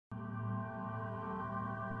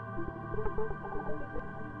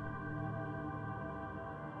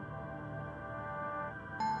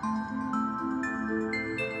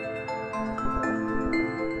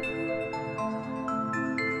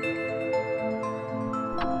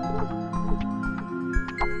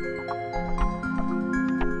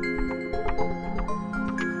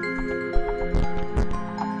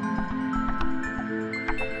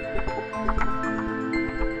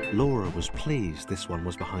Laura was pleased this one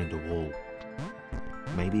was behind a wall.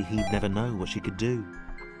 Maybe he'd never know what she could do.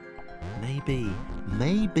 Maybe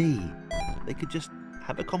they could just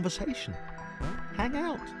have a conversation, hang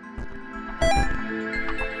out.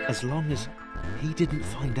 As long as he didn't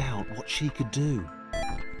find out what she could do,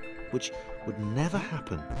 which would never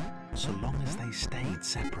happen so long as they stayed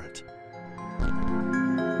separate.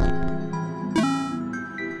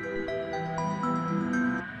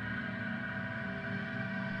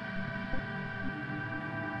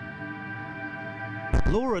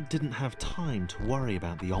 Laura didn't have time to worry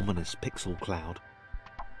about the ominous pixel cloud.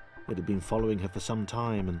 It had been following her for some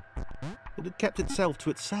time, and it had kept itself to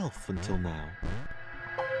itself until now.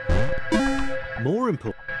 More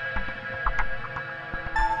important,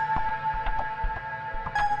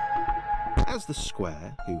 as the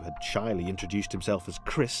square, who had shyly introduced himself as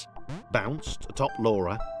Chris, bounced atop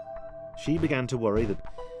Laura, she began to worry that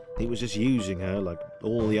he was just using her like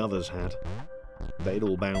all the others had. They'd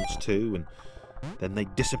all bounced too, and then they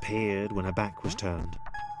disappeared when her back was turned.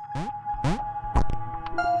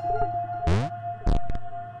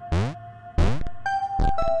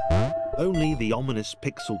 Only the ominous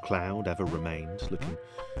pixel cloud ever remained, looking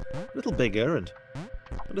a little bigger and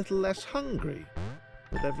a little less hungry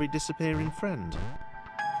with every disappearing friend.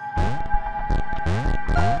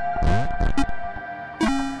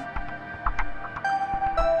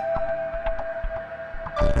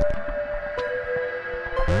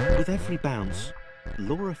 With every bounce,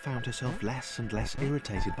 Laura found herself less and less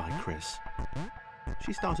irritated by Chris.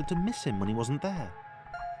 She started to miss him when he wasn't there,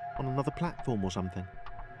 on another platform or something.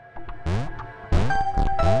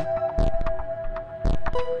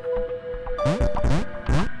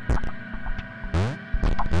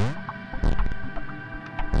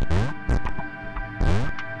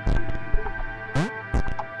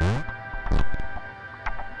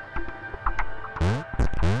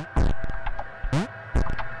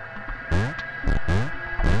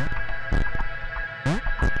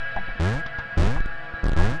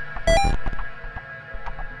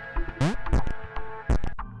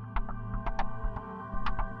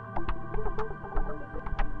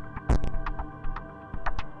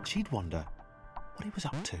 She'd wonder what he was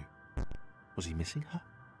up to. Was he missing her?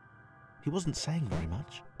 He wasn't saying very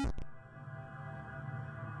much.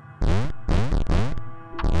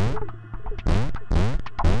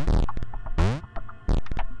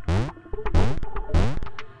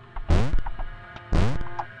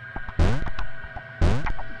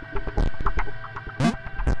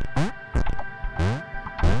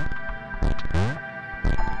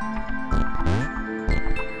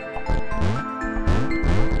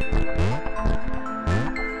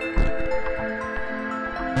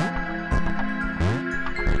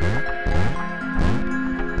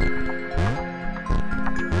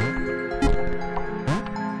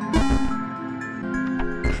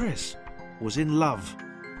 Chris was in love.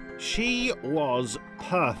 She was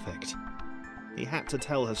perfect. He had to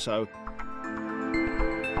tell her so.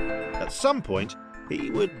 At some point, he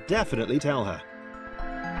would definitely tell her.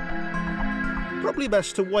 Probably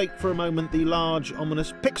best to wait for a moment the large,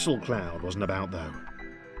 ominous pixel cloud wasn't about, though.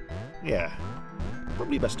 Yeah,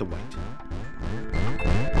 probably best to wait.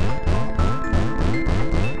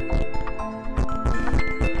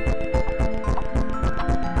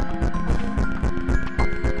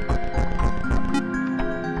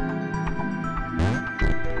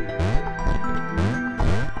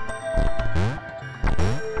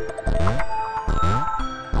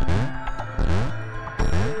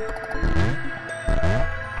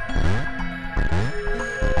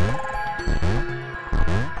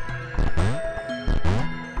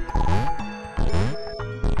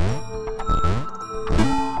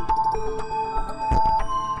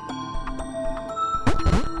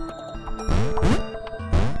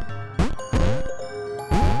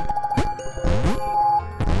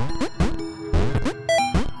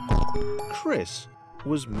 Chris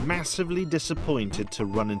was massively disappointed to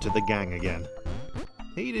run into the gang again.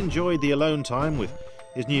 He'd enjoyed the alone time with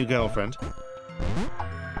his new girlfriend.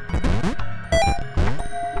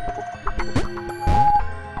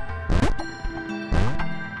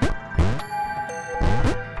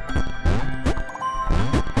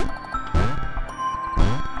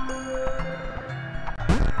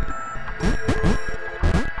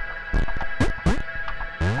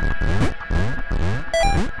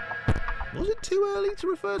 to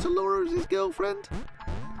refer to Laura as his girlfriend?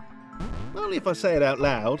 Only if I say it out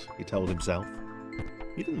loud, he told himself.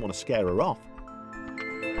 He didn't want to scare her off.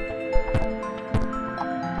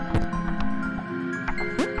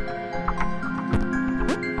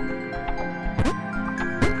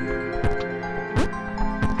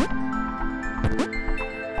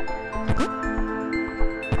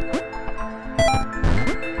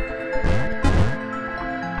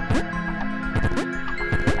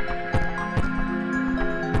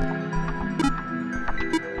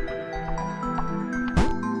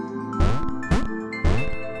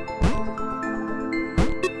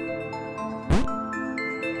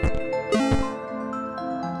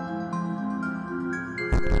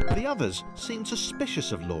 The others seemed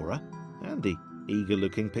suspicious of Laura and the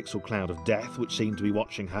eager-looking pixel cloud of death which seemed to be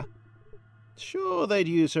watching her. Sure, they'd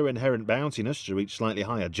use her inherent bounciness to reach slightly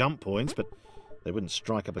higher jump points, but they wouldn't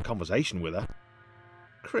strike up a conversation with her.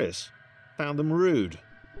 Chris found them rude.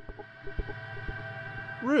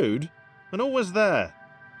 Rude? And always there.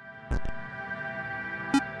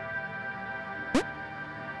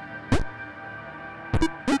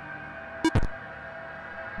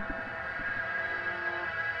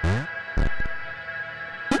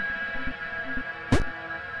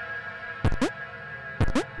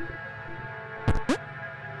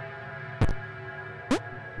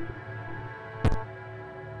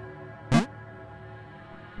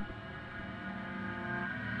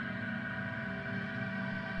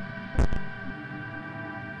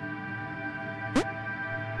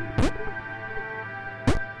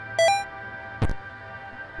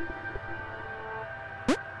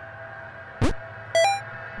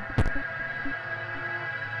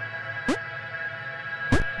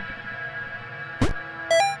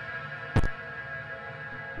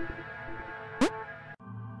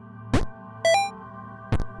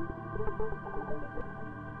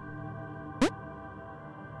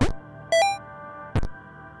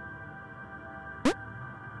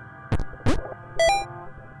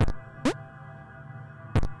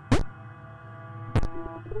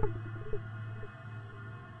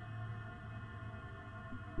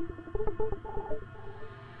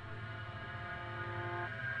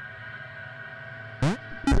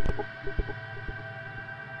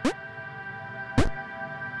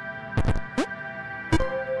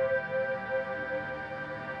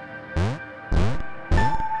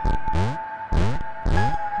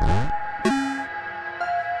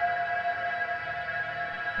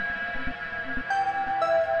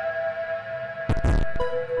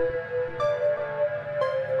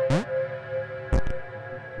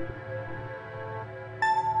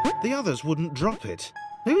 The others wouldn't drop it.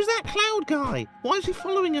 Who's that cloud guy? Why is he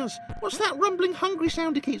following us? What's that rumbling hungry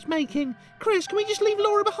sound he keeps making? Chris, can we just leave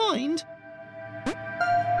Laura behind?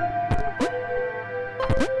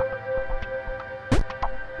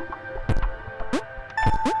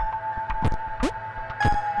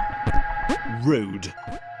 Rude.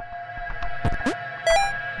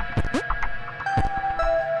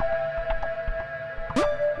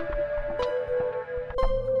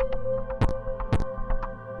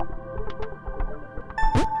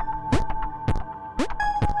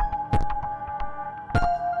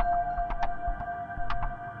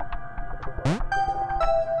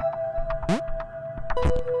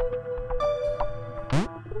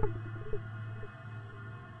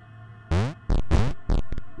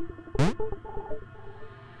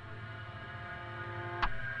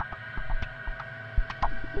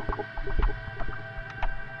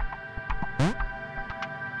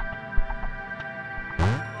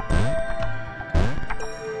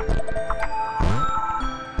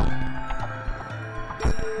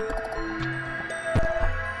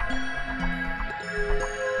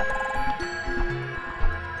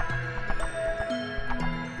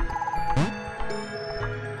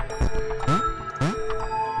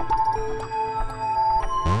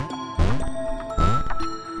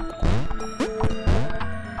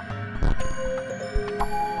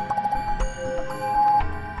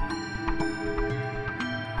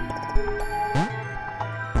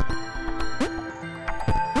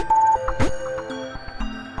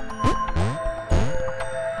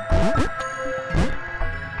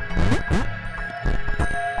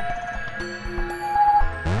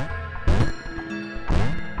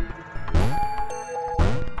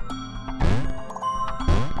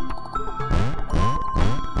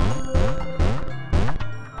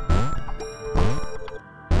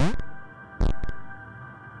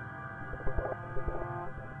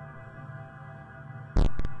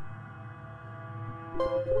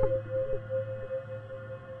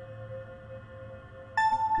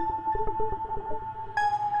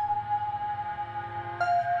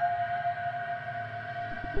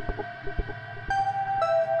 Huh?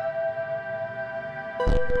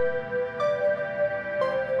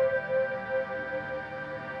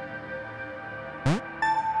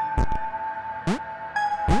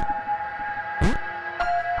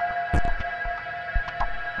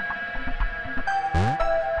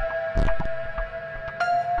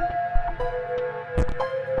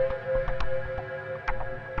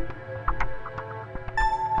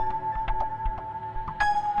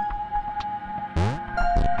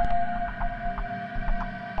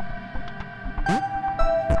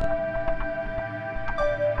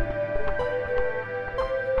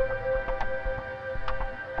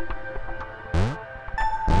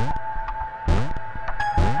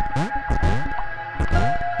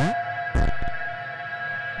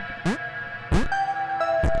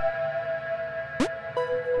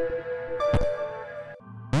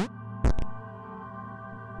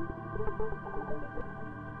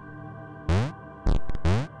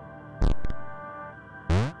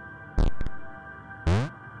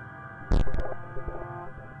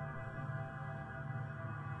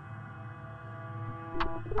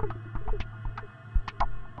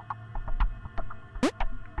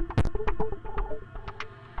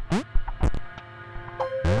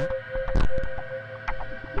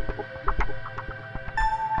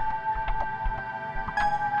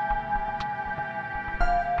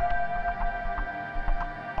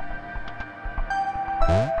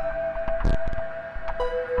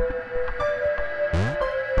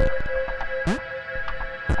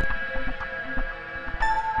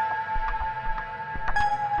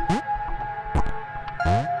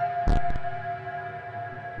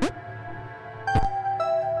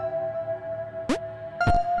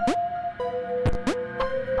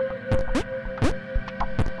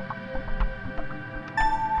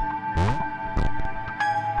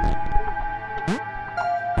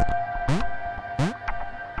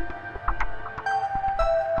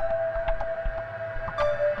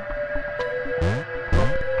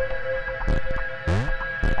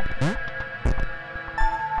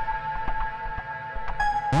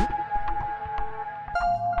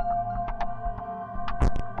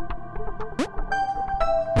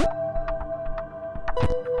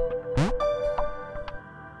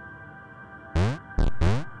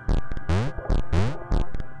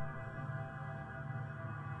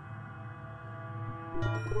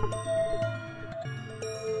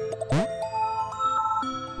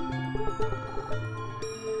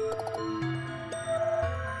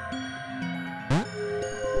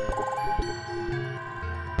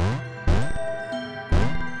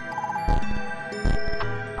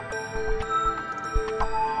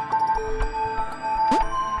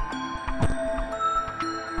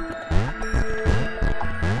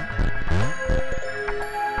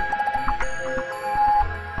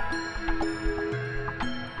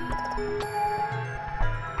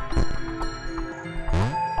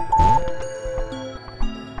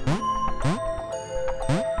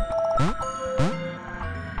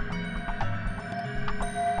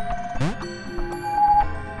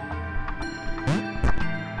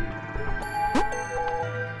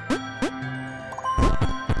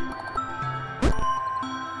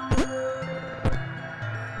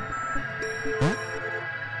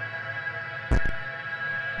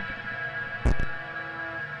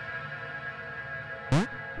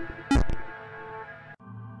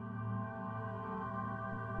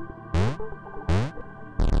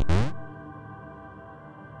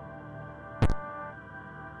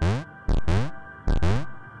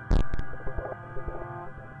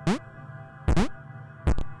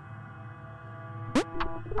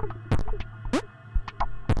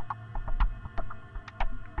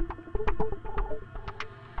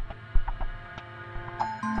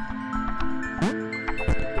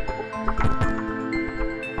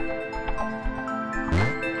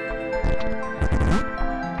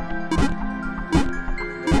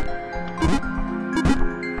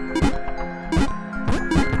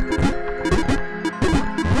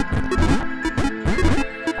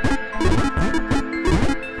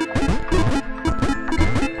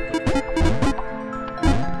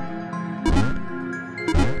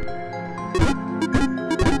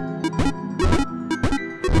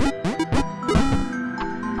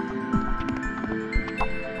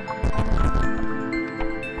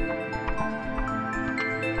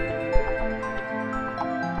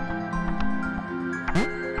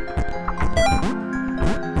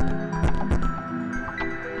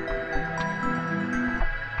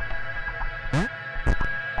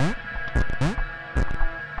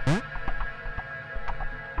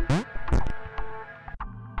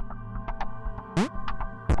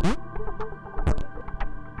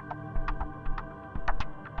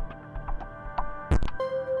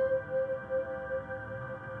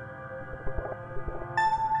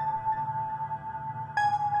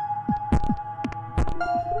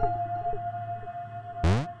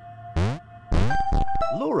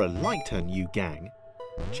 Laura liked her new gang.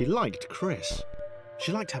 She liked Chris.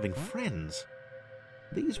 She liked having friends.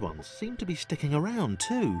 These ones seemed to be sticking around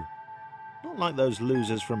too. Not like those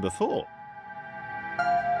losers from before.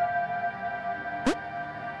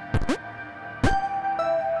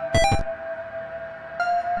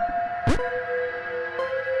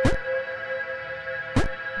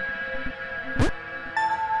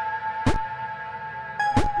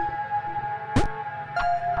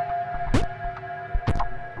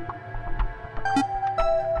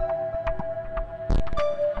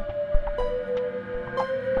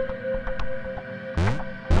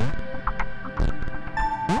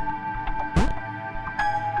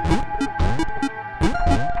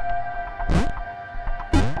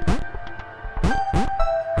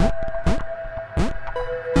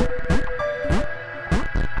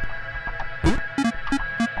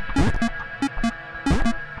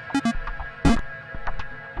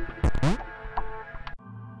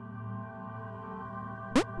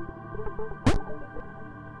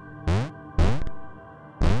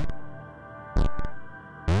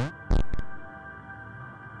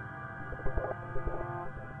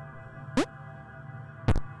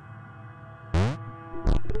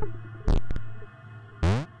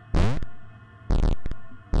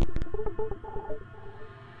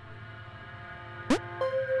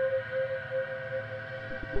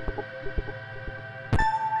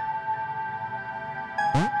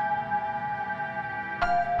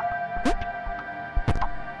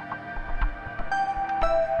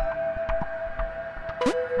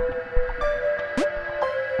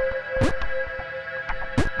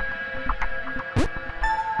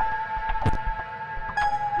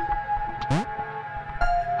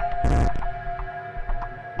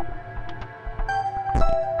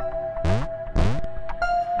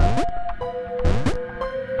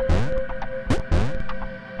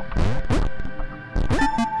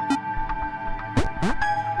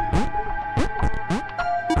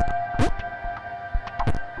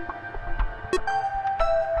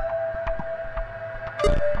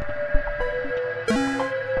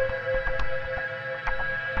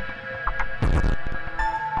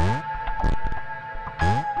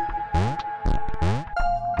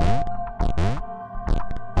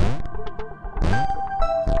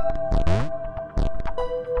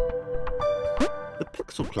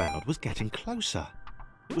 Cloud was getting closer.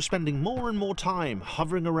 It was spending more and more time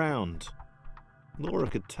hovering around. Laura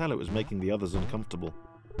could tell it was making the others uncomfortable.